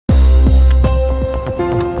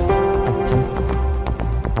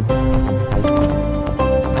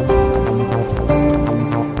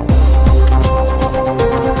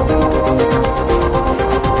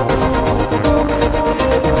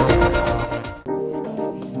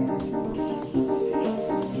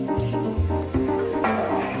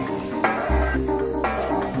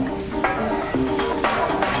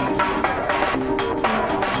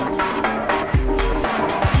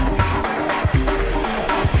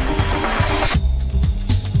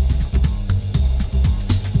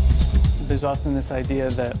there's often this idea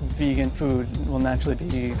that vegan food will naturally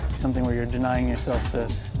be something where you're denying yourself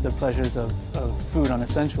the pleasures of food on a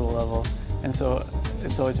sensual level. And so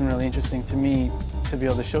it's always been really interesting to me to be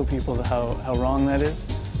able to show people how wrong that is,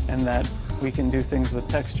 and that we can do things with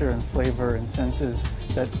texture and flavor and senses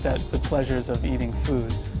that the pleasures of eating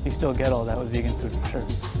food, you still get all that with vegan food for sure.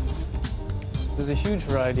 There's a huge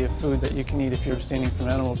variety of food that you can eat if you're abstaining from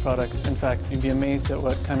animal products. In fact, you'd be amazed at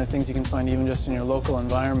what kind of things you can find even just in your local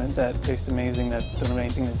environment that taste amazing, that don't have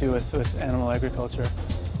anything to do with animal agriculture.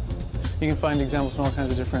 You can find examples from all kinds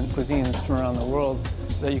of different cuisines from around the world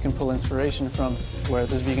that you can pull inspiration from, where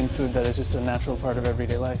there's vegan food that is just a natural part of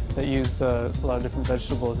everyday life, that use a lot of different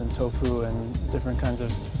vegetables and tofu and different kinds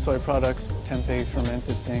of soy products, tempeh,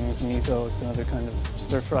 fermented things, misos, and other kind of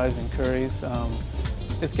stir-fries and curries.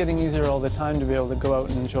 It's getting easier all the time to be able to go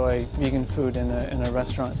out and enjoy vegan food in a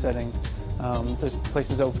restaurant setting. There's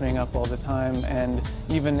places opening up all the time, and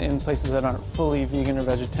even in places that aren't fully vegan or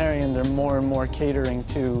vegetarian, they're more and more catering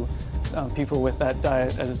to people with that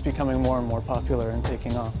diet as it's becoming more and more popular and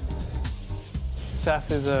taking off.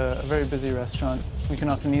 SAF is a very busy restaurant. We can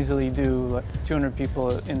often easily do like 200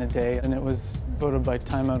 people in a day, and it was voted by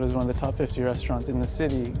Time Out as one of the top 50 restaurants in the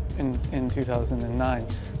city in 2009.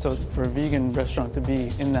 So for a vegan restaurant to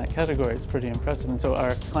be in that category, it's pretty impressive. And so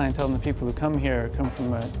our clientele and the people who come here come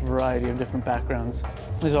from a variety of different backgrounds.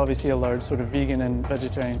 There's obviously a large sort of vegan and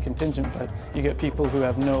vegetarian contingent, but you get people who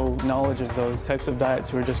have no knowledge of those types of diets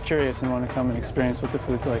who are just curious and want to come and experience what the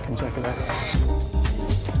food's like and check it out.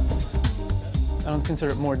 I don't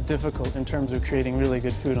consider it more difficult in terms of creating really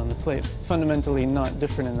good food on the plate. It's fundamentally not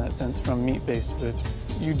different in that sense from meat-based food.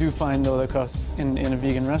 You do find, though, that in a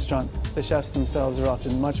vegan restaurant, the chefs themselves are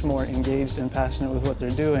often much more engaged and passionate with what they're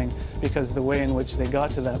doing because the way in which they got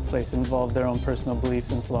to that place involved their own personal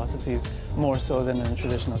beliefs and philosophies more so than in a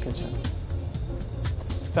traditional kitchen.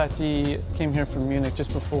 Fatih came here from Munich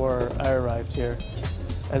just before I arrived here.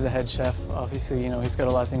 As a head chef, obviously, he's got a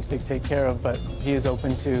lot of things to take care of, but he is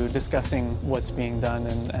open to discussing what's being done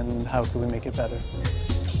and how can we make it better.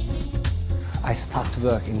 I started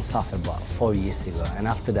work in SAF about 4 years ago, and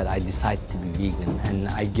after that I decided to be vegan, and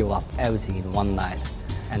I give up everything in one night.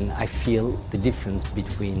 And I feel the difference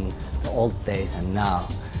between the old days and now.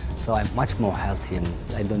 So I'm much more healthy, and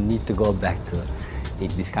I don't need to go back to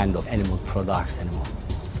eat this kind of animal products anymore.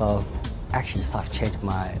 So actually SAF changed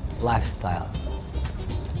my lifestyle.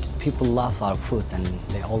 People love our foods, and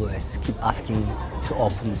they always keep asking to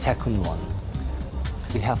open the second one.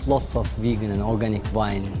 We have lots of vegan and organic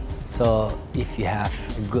wine, so if you have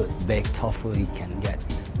a good baked tofu, you can get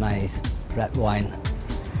nice red wine.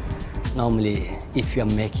 Normally, if you're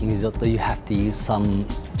making risotto, you have to use some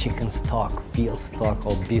chicken stock, veal stock,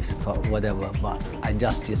 or beef stock, whatever, but I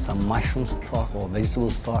just use some mushroom stock or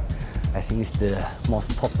vegetable stock. I think it's the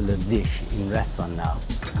most popular dish in restaurant now.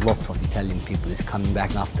 Lots of Italian people is coming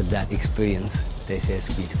back after that experience. They say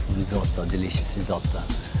it's beautiful risotto, delicious risotto.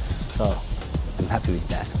 So I'm happy with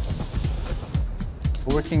that.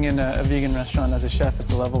 Working in a vegan restaurant as a chef at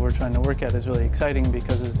the level we're trying to work at is really exciting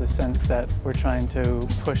because there's the sense that we're trying to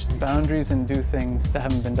push the boundaries and do things that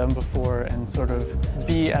haven't been done before and sort of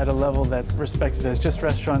be at a level that's respected as just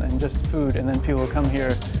restaurant and just food, and then people come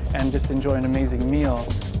here and just enjoy an amazing meal,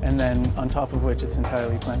 and then on top of which it's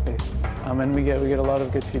entirely plant-based. And we get a lot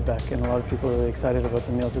of good feedback, and a lot of people are really excited about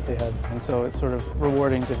the meals that they had. And so it's sort of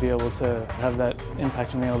rewarding to be able to have that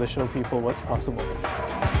impact and be able to show people what's possible.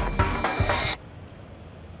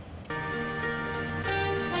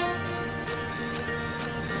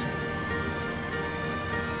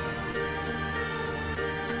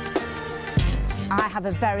 I have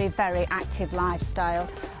a very, very active lifestyle.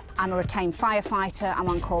 I'm a retained firefighter. I'm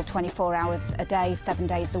on call 24 hours a day, 7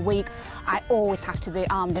 days a week. I always have to be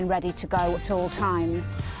armed and ready to go at all times,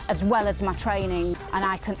 as well as my training. And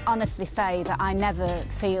I can honestly say that I never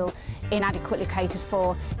feel inadequately catered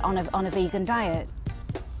for on a vegan diet.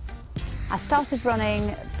 I started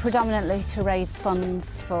running predominantly to raise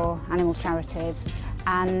funds for animal charities,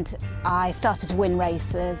 and I started to win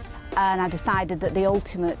races, and I decided that the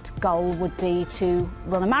ultimate goal would be to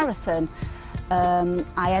run a marathon.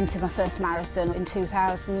 I entered my first marathon in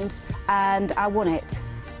 2000 and I won it,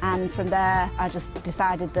 and from there I just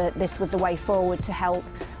decided that this was the way forward to help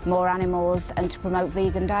more animals and to promote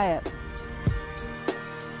vegan diet.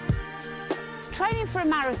 Training for a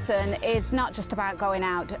marathon is not just about going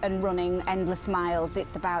out and running endless miles.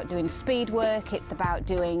 It's about doing speed work, it's about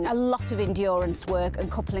doing a lot of endurance work and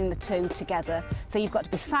coupling the two together. So you've got to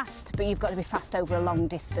be fast, but you've got to be fast over a long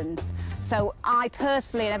distance. So I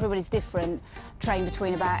personally, and everybody's different, train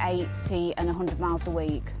between about 80 and 100 miles a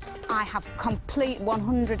week. I have complete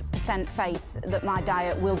 100% faith that my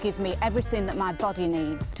diet will give me everything that my body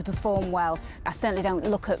needs to perform well. I certainly don't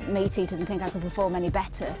look at meat eaters and think I could perform any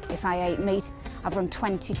better if I ate meat. I've run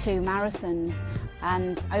 22 marathons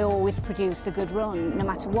and I always produce a good run, no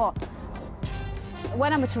matter what.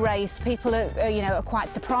 When I'm at a race, people are quite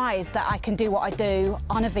surprised that I can do what I do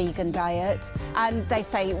on a vegan diet, and they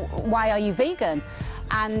say, "Why are you vegan?"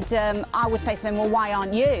 And I would say to them, "Well, why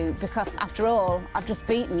aren't you? Because after all, I've just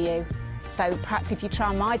beaten you. So perhaps if you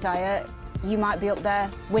try my diet, you might be up there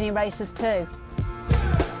winning races too."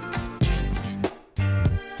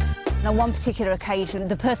 And on one particular occasion,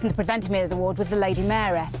 the person that presented me the award was the Lady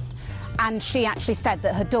Mayoress, and she actually said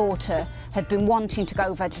that her daughter had been wanting to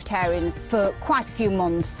go vegetarian for quite a few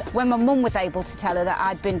months. When my mum was able to tell her that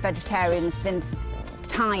I'd been vegetarian since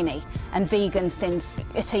tiny and vegan since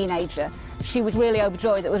a teenager, she was really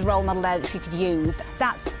overjoyed that there was a role model there that she could use.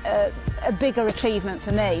 That's a bigger achievement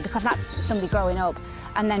for me, because that's somebody growing up,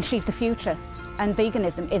 and then she's the future, and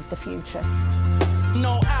veganism is the future.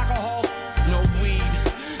 No alcohol, no weed,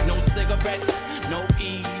 no cigarettes, no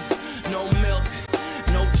ease, no milk,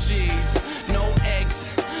 no cheese, no eggs,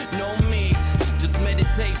 no meat, just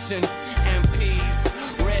meditation and peace,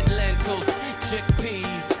 red lentils,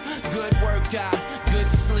 chickpeas, good workout, good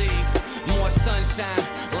sleep, more sunshine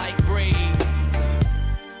like breeze.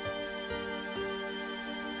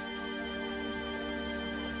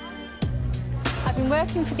 I've been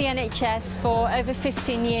working for the NHS for over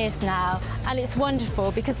 15 years now, and it's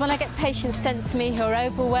wonderful because when I get patients sent to me who are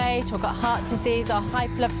overweight or got heart disease or high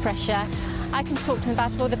blood pressure, I can talk to them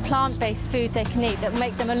about all the plant-based foods they can eat that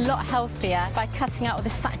make them a lot healthier by cutting out all the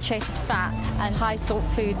saturated fat and high salt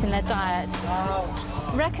foods in their diet.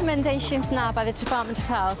 Recommendations now by the Department of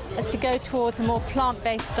Health is to go towards a more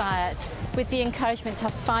plant-based diet with the encouragement to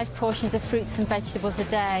have 5 portions of fruits and vegetables a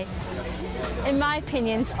day. In my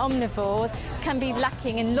opinion, omnivores can be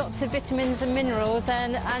lacking in lots of vitamins and minerals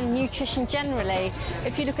and nutrition generally.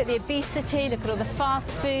 If you look at the obesity, look at all the fast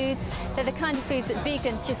foods, they're the kind of foods that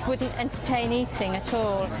vegans just wouldn't entertain eating at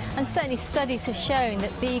all. And certainly studies have shown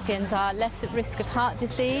that vegans are less at risk of heart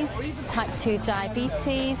disease, type 2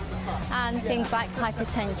 diabetes, and things like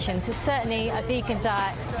hypertension. So certainly a vegan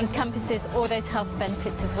diet encompasses all those health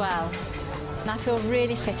benefits as well. And I feel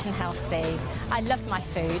really fit and healthy. I love my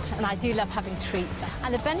food and I do love having treats.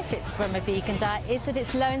 And the benefits from a vegan diet is that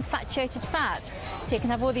it's low in saturated fat. So you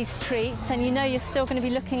can have all these treats and you know you're still going to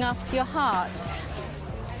be looking after your heart.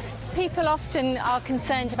 People often are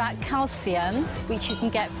concerned about calcium, which you can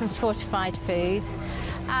get from fortified foods,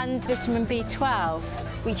 and vitamin B12,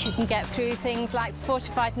 which you can get through things like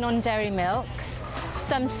fortified non-dairy milks,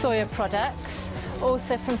 some soya products,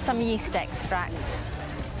 also from some yeast extracts.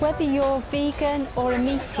 Whether you're vegan or a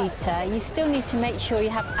meat eater, you still need to make sure you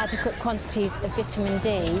have adequate quantities of vitamin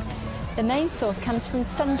D. The main source comes from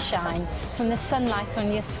sunshine, from the sunlight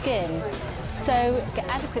on your skin. So get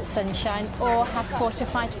adequate sunshine or have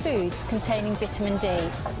fortified foods containing vitamin D.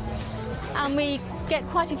 And we get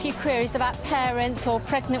quite a few queries about parents or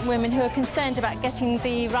pregnant women who are concerned about getting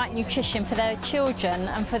the right nutrition for their children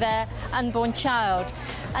and for their unborn child.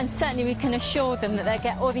 And certainly we can assure them that they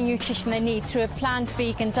get all the nutrition they need through a planned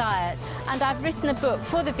vegan diet. And I've written a book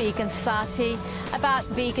for the Vegan Society about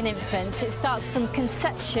vegan infants. It starts from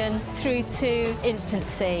conception through to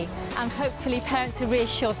infancy. And hopefully parents are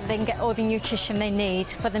reassured that they can get all the nutrition they need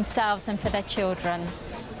for themselves and for their children.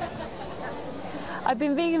 I've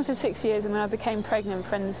been vegan for 6 years, and when I became pregnant,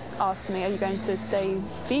 friends asked me, "Are you going to stay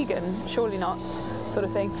vegan? Surely not," sort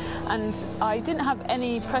of thing. And I didn't have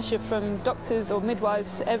any pressure from doctors or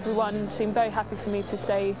midwives. Everyone seemed very happy for me to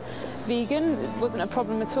stay vegan. It wasn't a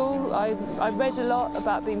problem at all. I read a lot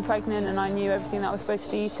about being pregnant and I knew everything that I was supposed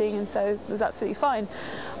to be eating, and so it was absolutely fine.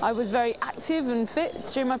 I was very active and fit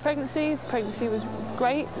during my pregnancy. Pregnancy was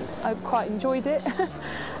great. I quite enjoyed it.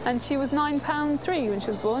 And she was 9.3 pounds when she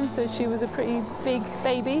was born, so she was a pretty big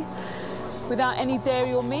baby. Without any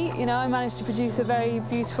dairy or meat, you know, I managed to produce a very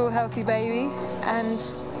beautiful, healthy baby, and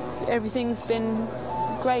everything's been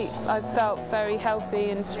great. I've felt very healthy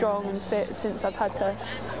and strong and fit since I've had her.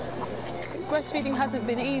 Breastfeeding hasn't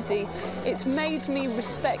been easy. It's made me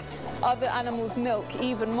respect other animals' milk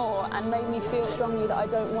even more and made me feel strongly that I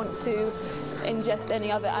don't want to ingest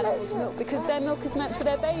any other animal's milk, because their milk is meant for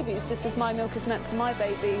their babies just as my milk is meant for my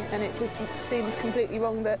baby, and it just seems completely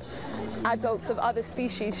wrong that adults of other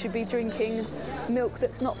species should be drinking milk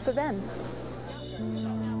that's not for them.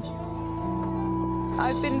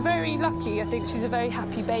 I've been very lucky. I think she's a very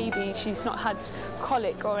happy baby. She's not had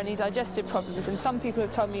colic or any digestive problems, and some people have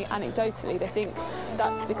told me anecdotally they think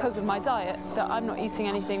that's because of my diet, that I'm not eating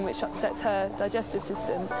anything which upsets her digestive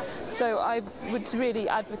system. So I would really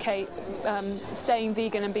advocate staying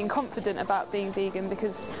vegan and being confident about being vegan,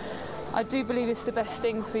 because I do believe it's the best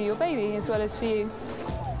thing for your baby as well as for you.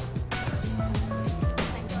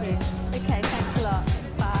 Thank you. Okay, thanks a lot.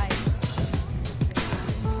 Bye.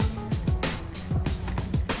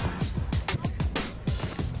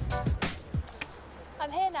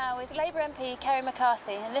 I'm here now with Labour MP Kerry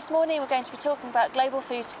McCarthy, and this morning we're going to be talking about global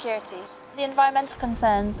food security, the environmental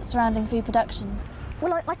concerns surrounding food production.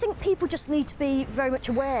 Well, I think people just need to be very much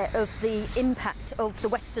aware of the impact of the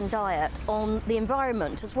Western diet on the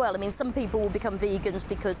environment as well. I mean, some people will become vegans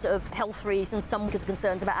because of health reasons, some because of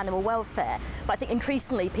concerns about animal welfare. But I think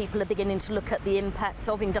increasingly people are beginning to look at the impact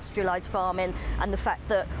of industrialised farming and the fact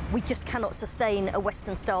that we just cannot sustain a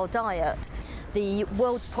Western-style diet. The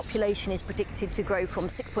world's population is predicted to grow from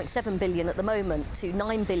 6.7 billion at the moment to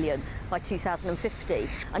 9 billion by 2050.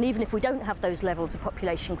 And even if we don't have those levels of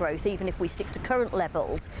population growth, even if we stick to current levels,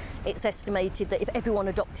 it's estimated that if everyone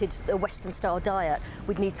adopted a Western-style diet,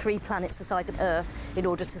 we'd need 3 planets the size of Earth in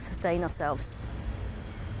order to sustain ourselves.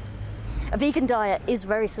 A vegan diet is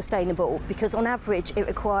very sustainable because on average it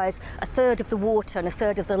requires 1/3 of the water and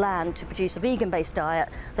 1/3 of the land to produce a vegan-based diet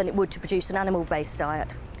than it would to produce an animal-based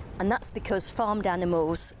diet. And that's because farmed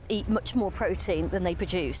animals eat much more protein than they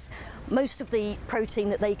produce. Most of the protein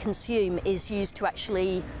that they consume is used to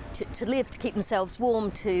actually to live, to keep themselves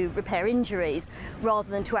warm, to repair injuries,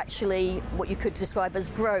 rather than to actually what you could describe as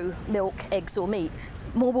grow milk, eggs or meat.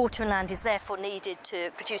 More water and land is therefore needed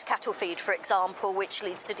to produce cattle feed, for example, which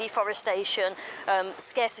leads to deforestation,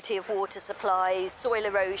 scarcity of water supplies, soil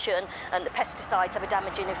erosion, and the pesticides have a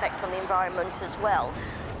damaging effect on the environment as well.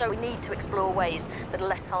 So we need to explore ways that are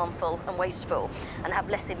less harmful and wasteful and have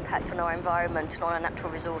less impact on our environment and on our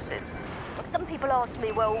natural resources. Some people ask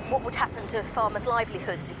me, well, what would happen to farmers'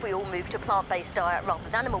 livelihoods if we all moved to a plant-based diet rather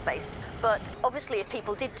than animal-based? But obviously if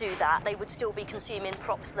people did do that, they would still be consuming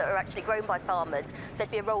crops that are actually grown by farmers. So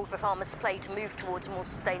there'd be a role for farmers to play to move towards a more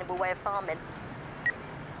sustainable way of farming.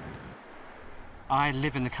 I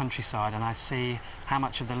live in the countryside and I see how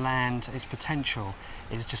much of the land, its potential,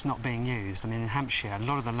 is just not being used. I mean, in Hampshire, a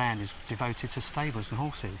lot of the land is devoted to stables and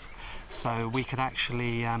horses. So we could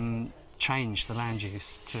actually change the land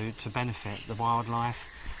use to benefit the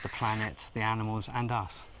wildlife, the planet, the animals and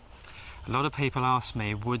us. A lot of people ask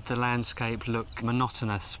me, would the landscape look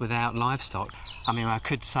monotonous without livestock? I mean, I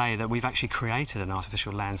could say that we've actually created an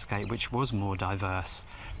artificial landscape which was more diverse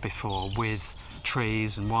before, with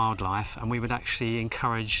trees and wildlife, and we would actually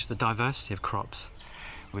encourage the diversity of crops.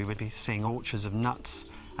 We would be seeing orchards of nuts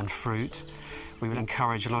and fruit. We would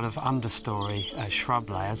encourage a lot of understory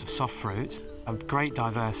shrub layers of soft fruit, a great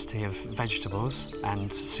diversity of vegetables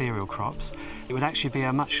and cereal crops. It would actually be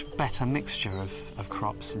a much better mixture of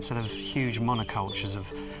crops instead of huge monocultures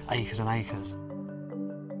of acres and acres.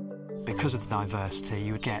 Because of the diversity,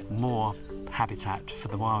 you would get more habitat for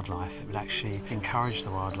the wildlife. It would actually encourage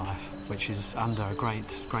the wildlife, which is under a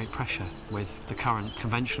great pressure with the current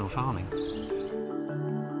conventional farming.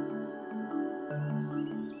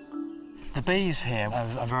 The bees here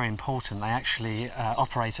are very important. They actually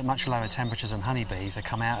operate at much lower temperatures than honeybees. They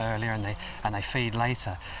come out earlier and they feed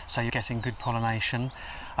later, so you're getting good pollination.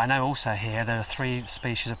 I know also here there are 3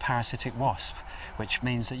 species of parasitic wasp, which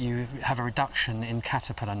means that you have a reduction in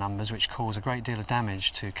caterpillar numbers, which cause a great deal of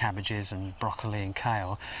damage to cabbages and broccoli and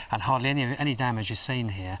kale, and hardly any damage is seen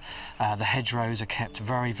here. The hedgerows are kept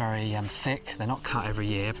very thick. They're not cut every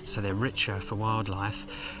year, so they're richer for wildlife,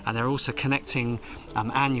 and they're also connecting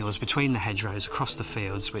annuals between the hedgerows across the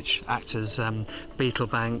fields, which act as beetle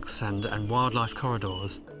banks and wildlife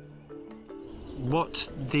corridors.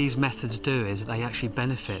 What these methods do is that they actually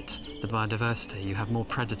benefit the biodiversity. You have more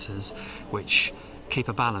predators which keep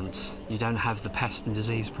a balance. You don't have the pest and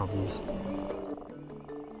disease problems.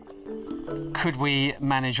 Could we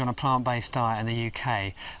manage on a plant-based diet in the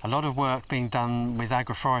UK? A lot of work being done with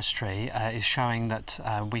agroforestry is showing that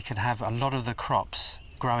we could have a lot of the crops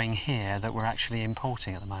growing here that we're actually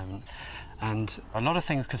importing at the moment. And a lot of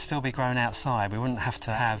things could still be grown outside. We wouldn't have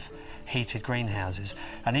to have heated greenhouses.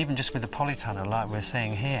 And even just with the polytunnel like we're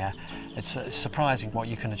seeing here, it's surprising what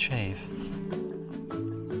you can achieve.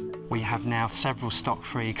 We have now several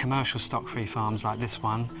stock-free, commercial stock-free farms like this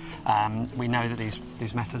one. We know that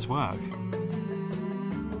these methods work.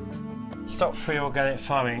 Stock-free organic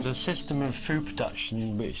farming is a system of food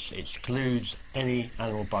production which excludes any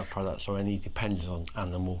animal byproducts or any dependence on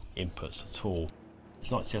animal inputs at all. It's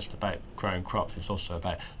not just about growing crops, it's also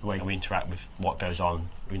about the way we interact with what goes on,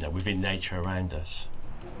 within nature around us.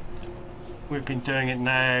 We've been doing it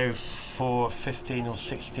now for 15 or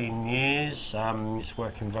 16 years. It's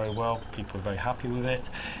working very well. People are very happy with it.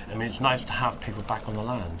 I mean, it's nice to have people back on the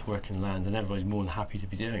land, working the land, and everybody's more than happy to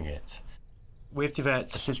be doing it. We've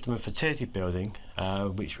developed a system of fertility building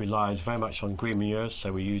which relies very much on green manures,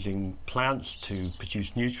 so we're using plants to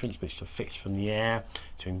produce nutrients which are fixed from the air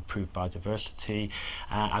to improve biodiversity,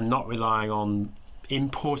 and not relying on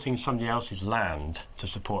importing somebody else's land to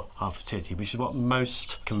support our fertility, which is what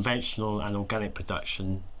most conventional and organic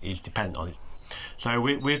production is dependent on. So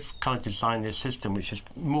we've kind of designed this system which is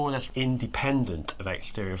more or less independent of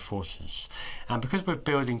exterior forces. And because we're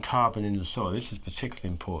building carbon in the soil, this is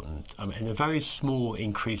particularly important. And a very small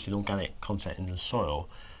increase in organic content in the soil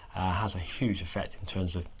has a huge effect in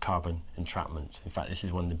terms of carbon entrapment. In fact, this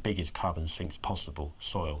is one of the biggest carbon sinks possible,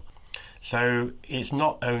 soil. So it's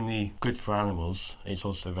not only good for animals, it's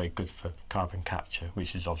also very good for carbon capture,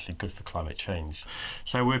 which is obviously good for climate change.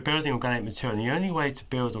 So we're building organic material, and the only way to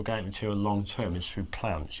build organic material long term is through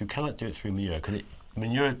plants. You cannot do it through manure, because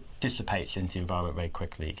manure dissipates into the environment very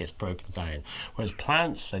quickly, it gets broken down. Whereas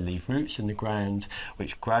plants, they leave roots in the ground,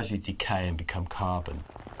 which gradually decay and become carbon.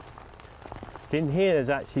 In here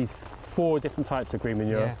there's actually 4 different types of green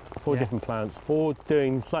manure, 4 different plants, all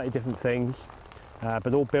doing slightly different things.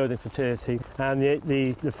 But all building fertility, and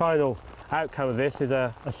the final outcome of this is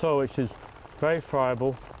a soil which is very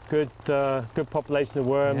friable, good population of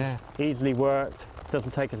worms, easily worked,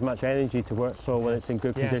 doesn't take as much energy to work soil when it's in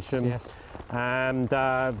good condition, and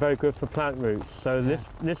very good for plant roots. So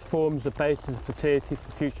this forms the basis of fertility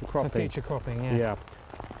for future cropping. For future cropping, yeah.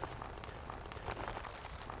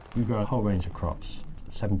 We grow a whole range of crops,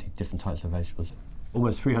 70 different types of vegetables.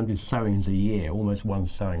 Almost 300 sowings a year, almost 1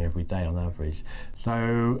 sowing every day on average.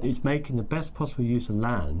 So it's making the best possible use of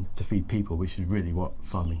land to feed people, which is really what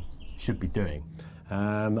farming should be doing.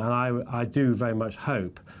 And I do very much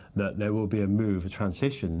hope that there will be a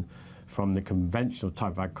transition from the conventional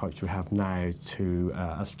type of agriculture we have now to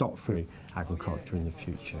a stock-free agriculture in the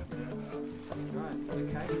future. Right,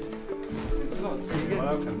 okay. Thanks a lot. See you again.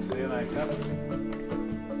 Welcome. See you later.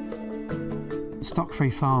 Stock-free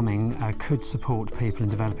farming could support people in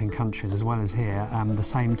developing countries as well as here. The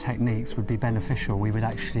same techniques would be beneficial. We would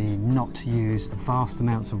actually not use the vast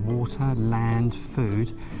amounts of water, land,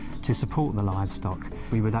 food to support the livestock.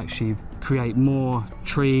 We would actually create more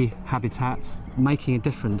tree habitats, making a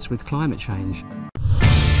difference with climate change.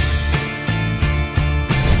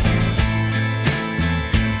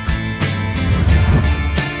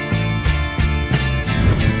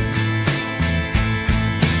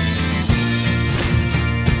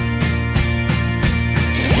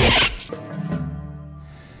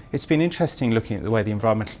 It's been interesting looking at the way the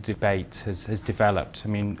environmental debate has developed. I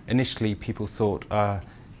mean, initially people thought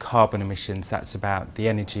carbon emissions, that's about the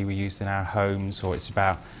energy we use in our homes, or it's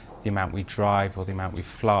about the amount we drive or the amount we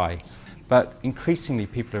fly. But increasingly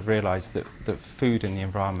people have realised that food and the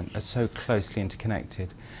environment are so closely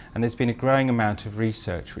interconnected. And there's been a growing amount of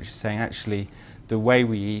research which is saying actually the way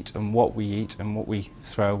we eat and what we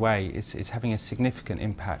throw away is having a significant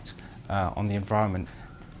impact on the environment.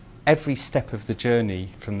 Every step of the journey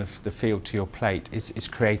from the field to your plate is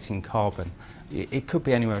creating carbon. It could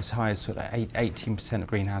be anywhere as high as sort of 18% of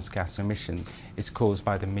greenhouse gas emissions is caused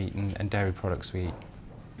by the meat and dairy products we eat.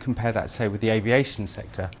 Compare that, say, with the aviation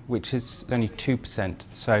sector, which is only 2%.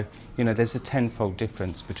 So, you know, there's a tenfold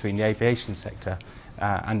difference between the aviation sector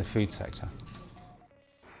and the food sector.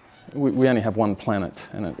 We only have one planet,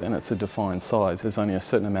 and it's a defined size. There's only a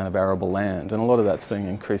certain amount of arable land, and a lot of that's being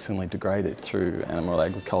increasingly degraded through animal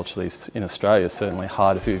agriculture. These, in Australia, certainly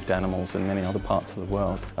hard-hooved animals and many other parts of the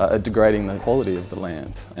world are degrading the quality of the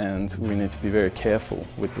land, and we need to be very careful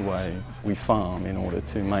with the way we farm in order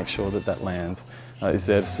to make sure that that land is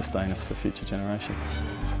there to sustain us for future generations.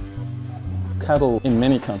 Cattle in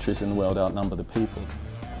many countries in the world outnumber the people.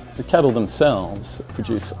 The cattle themselves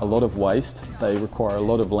produce a lot of waste, they require a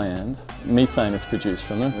lot of land. Methane is produced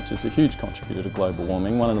from them, which is a huge contributor to global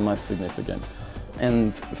warming, one of the most significant.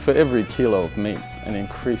 And for every kilo of meat, an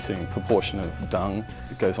increasing proportion of dung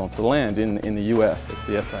goes onto the land. In the US, as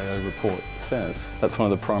the FAO report says, that's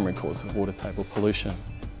one of the primary causes of water table pollution.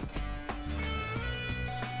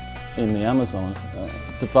 In the Amazon,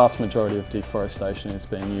 the vast majority of deforestation is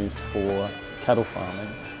being used for cattle farming,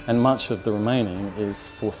 and much of the remaining is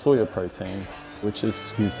for soya protein, which is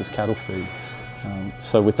used as cattle feed.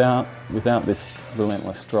 So without this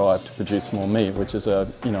relentless drive to produce more meat, which is a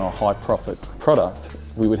high profit product,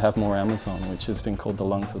 we would have more Amazon, which has been called the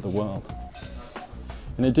lungs of the world.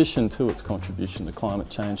 In addition to its contribution to climate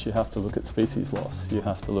change, you have to look at species loss. You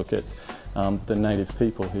have to look at the native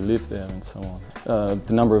people who live there and so on.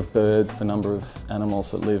 The number of birds, the number of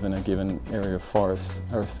animals that live in a given area of forest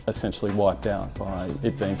are essentially wiped out by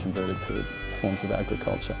it being converted to forms of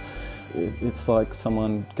agriculture. It's like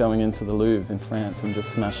someone going into the Louvre in France and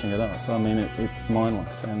just smashing it up. I mean, it's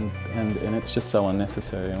mindless and it's just so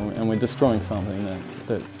unnecessary, and we're destroying something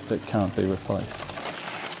that can't be replaced.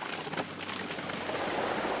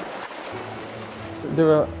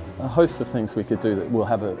 There are a host of things we could do that will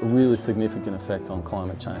have a really significant effect on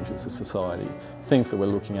climate change as a society. Things that we're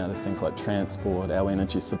looking at are things like transport, our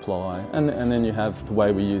energy supply, and then you have the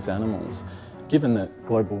way we use animals. Given that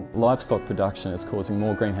global livestock production is causing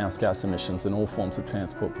more greenhouse gas emissions than all forms of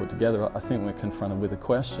transport put together, I think we're confronted with a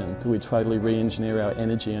question: do we totally re-engineer our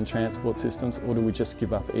energy and transport systems, or do we just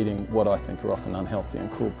give up eating what I think are often unhealthy and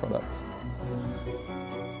cruel products?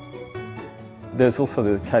 There's also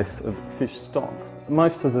the case of fish stocks.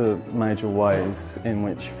 Most of the major ways in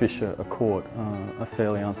which fish are caught are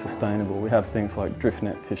fairly unsustainable. We have things like drift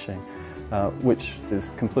net fishing, which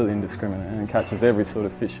is completely indiscriminate and catches every sort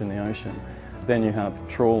of fish in the ocean. Then you have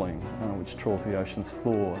trawling, which trawls the ocean's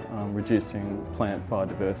floor, reducing plant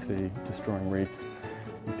biodiversity, destroying reefs.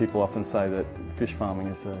 And people often say that fish farming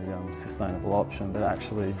is a sustainable option, but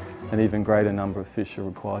actually an even greater number of fish are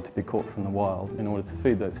required to be caught from the wild in order to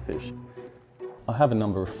feed those fish. I have a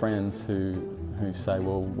number of friends who say,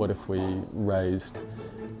 well, what if we raised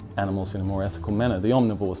animals in a more ethical manner? The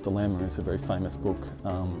Omnivore's Dilemma is a very famous book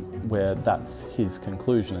where that's his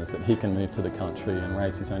conclusion, is that he can move to the country and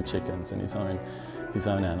raise his own chickens and his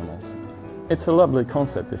own animals. It's a lovely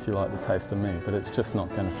concept if you like the taste of meat, but it's just not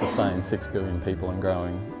going to sustain 6 billion people and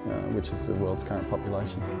growing, which is the world's current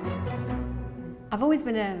population. I've always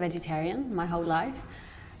been a vegetarian my whole life,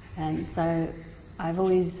 so I've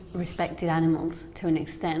always respected animals to an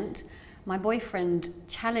extent. My boyfriend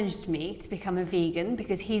challenged me to become a vegan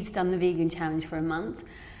because he's done the vegan challenge for a month,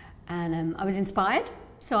 and I was inspired,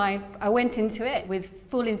 so I went into it with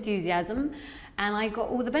full enthusiasm, and I got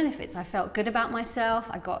all the benefits. I felt good about myself,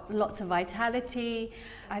 I got lots of vitality,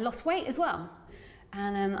 I lost weight as well,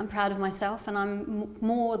 and I'm proud of myself, and I'm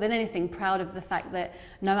more than anything proud of the fact that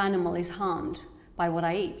no animal is harmed by what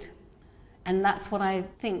I eat. And that's what I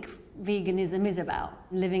think veganism is about,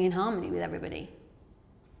 living in harmony with everybody.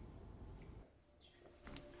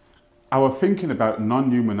 Our thinking about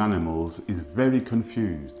non-human animals is very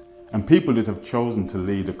confused, and people that have chosen to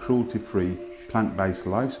lead a cruelty-free, plant-based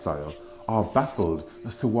lifestyle are baffled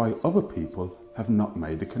as to why other people have not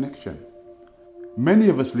made the connection. Many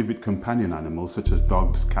of us live with companion animals such as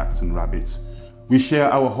dogs, cats and rabbits. We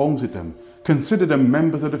share our homes with them, consider them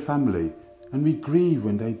members of the family, and we grieve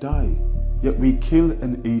when they die. Yet we kill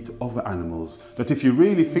and eat other animals that, if you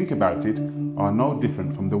really think about it, are no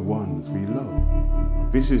different from the ones we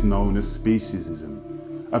love. This is known as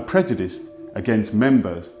speciesism, a prejudice against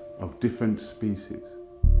members of different species.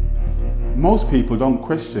 Most people don't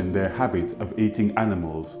question their habit of eating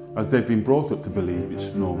animals as they've been brought up to believe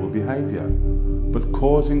it's normal behaviour, but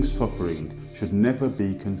causing suffering should never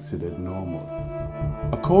be considered normal.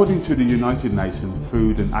 According to the United Nations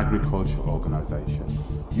Food and Agriculture Organization,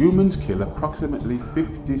 humans kill approximately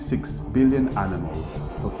 56 billion animals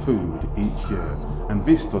for food each year, and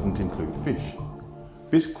this doesn't include fish.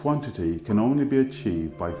 This quantity can only be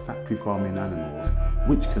achieved by factory farming animals,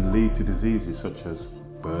 which can lead to diseases such as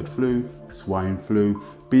bird flu, swine flu,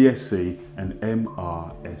 BSE and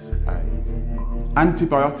MRSA.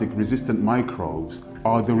 Antibiotic-resistant microbes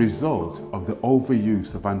are the result of the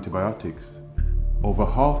overuse of antibiotics. Over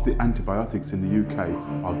half the antibiotics in the UK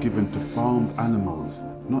are given to farmed animals,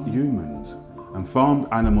 not humans, and farmed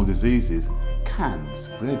animal diseases can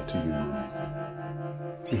spread to humans.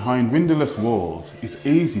 Behind windowless walls, it's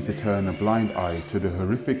easy to turn a blind eye to the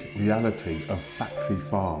horrific reality of factory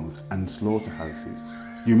farms and slaughterhouses.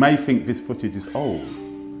 You may think this footage is old,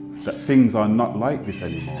 that things are not like this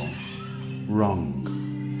anymore.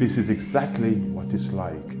 Wrong. This is exactly what it's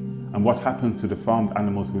like, and what happens to the farmed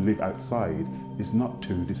animals who live outside is not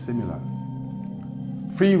too dissimilar.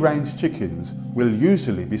 Free-range chickens will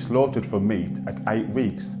usually be slaughtered for meat at 8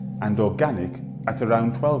 weeks and organic at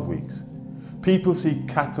around 12 weeks. People see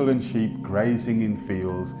cattle and sheep grazing in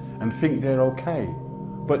fields and think they're okay,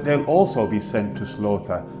 but they'll also be sent to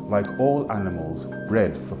slaughter like all animals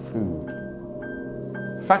bred for food.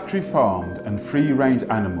 Factory farmed and free-range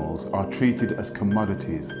animals are treated as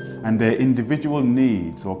commodities, and their individual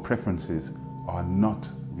needs or preferences are not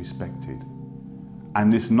respected.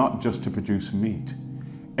 And it's not just to produce meat.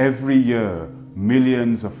 Every year,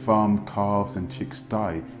 millions of farmed calves and chicks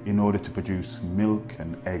die in order to produce milk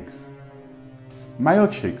and eggs. Male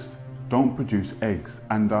chicks don't produce eggs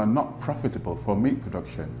and are not profitable for meat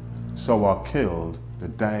production, so are killed the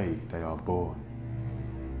day they are born.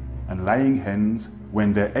 And laying hens,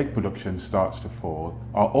 when their egg production starts to fall,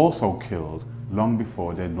 are also killed long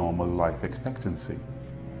before their normal life expectancy.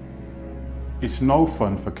 It's no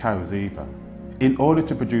fun for cows either. In order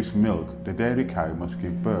to produce milk, the dairy cow must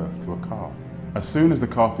give birth to a calf. As soon as the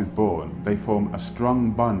calf is born, they form a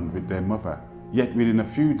strong bond with their mother, yet within a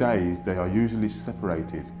few days they are usually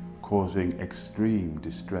separated, causing extreme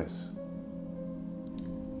distress.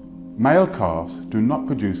 Male calves do not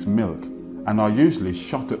produce milk and are usually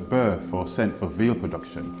shot at birth or sent for veal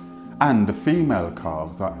production, and the female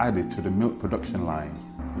calves are added to the milk production line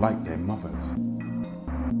like their mothers.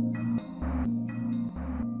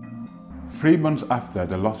 3 months after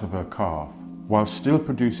the loss of her calf, while still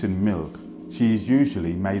producing milk, she is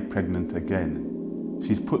usually made pregnant again.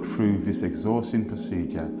 She's put through this exhausting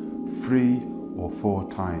procedure 3 or 4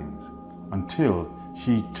 times until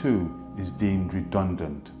she too is deemed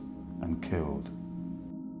redundant and killed.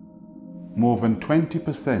 More than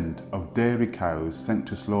 20% of dairy cows sent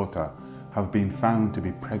to slaughter have been found to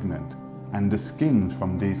be pregnant, and the skins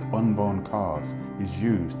from these unborn calves is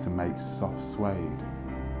used to make soft suede.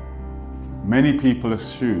 Many people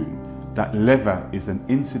assume that leather is an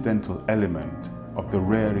incidental element of the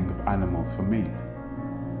rearing of animals for meat.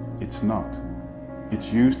 It's not.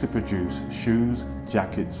 It's used to produce shoes,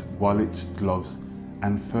 jackets, wallets, gloves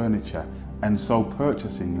and furniture, and so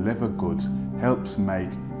purchasing leather goods helps make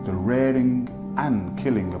the rearing and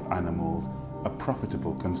killing of animals a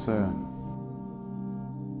profitable concern.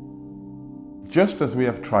 Just as we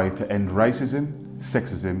have tried to end racism,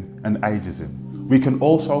 sexism and ageism, we can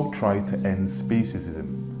also try to end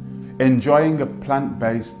speciesism. Enjoying a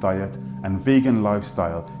plant-based diet and vegan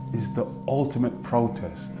lifestyle is the ultimate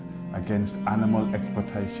protest against animal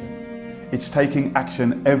exploitation. It's taking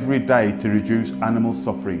action every day to reduce animal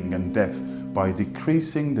suffering and death by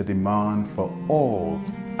decreasing the demand for all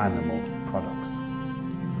animal products.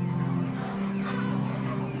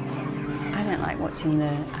 I don't like watching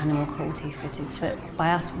the animal cruelty footage, but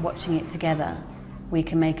by us watching it together, we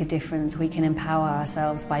can make a difference. We can empower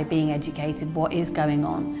ourselves by being educated what is going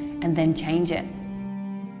on and then change it.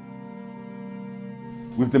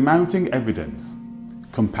 With the mounting evidence,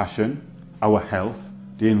 compassion, our health,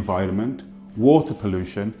 the environment, water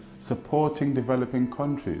pollution, supporting developing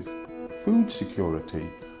countries, food security,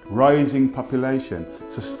 rising population,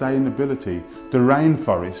 sustainability, the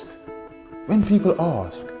rainforest. When people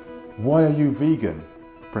ask, why are you vegan?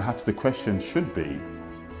 Perhaps the question should be,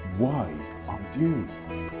 why aren't you?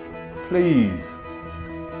 Please,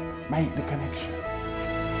 make the connection.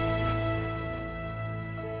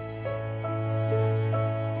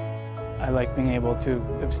 I like being able to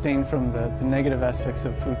abstain from the negative aspects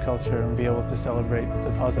of food culture and be able to celebrate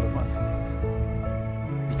the positive ones.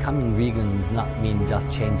 Becoming vegan does not mean just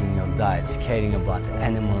changing your diet, it's caring about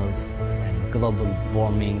animals and global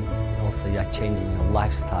warming. Also, you are changing your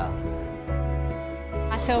lifestyle.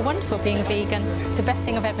 I feel wonderful being vegan. It's the best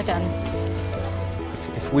thing I've ever done.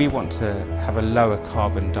 If we want to have a lower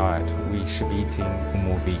carbon diet, we should be eating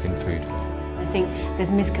more vegan food. I think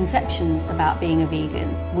there's misconceptions about being a vegan,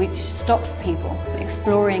 which stops people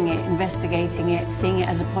exploring it, investigating it, seeing it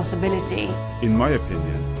as a possibility. In my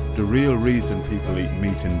opinion, the real reason people eat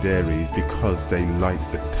meat and dairy is because they like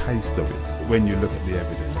the taste of it. When you look at the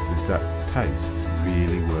evidence, is that taste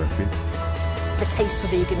really worth it? The case for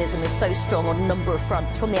veganism is so strong on a number of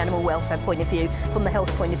fronts, from the animal welfare point of view, from the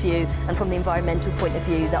health point of view, and from the environmental point of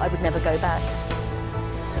view, that I would never go back.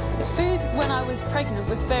 Food when I was pregnant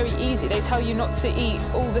was very easy. They tell you not to eat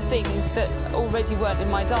all the things that already weren't in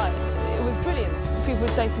my diet. It was brilliant. People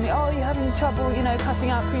would say to me, oh, you're having trouble, you know,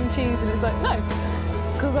 cutting out cream cheese, and it's like, no,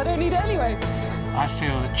 because I don't eat it anyway. I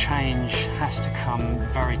feel that change has to come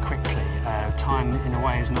very quickly. Time, in a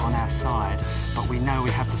way, is not on our side, but we know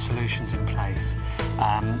we have the solutions in place.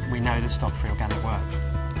 We know that Stop Free Organic works.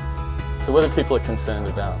 So whether people are concerned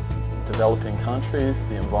about developing countries,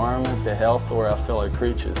 the environment, their health, or our fellow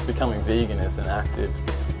creatures, becoming vegan is an active,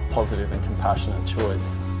 positive and compassionate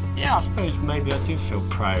choice. Yeah, I suppose maybe I do feel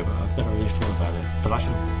proud, but I've never really thought about it. But I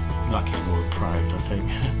feel lucky more proud, I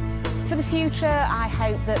think. For the future, I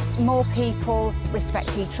hope that more people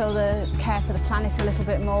respect each other, care for the planet a little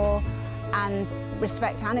bit more, and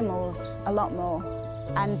respect animals a lot more,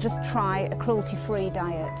 and just try a cruelty-free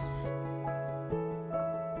diet.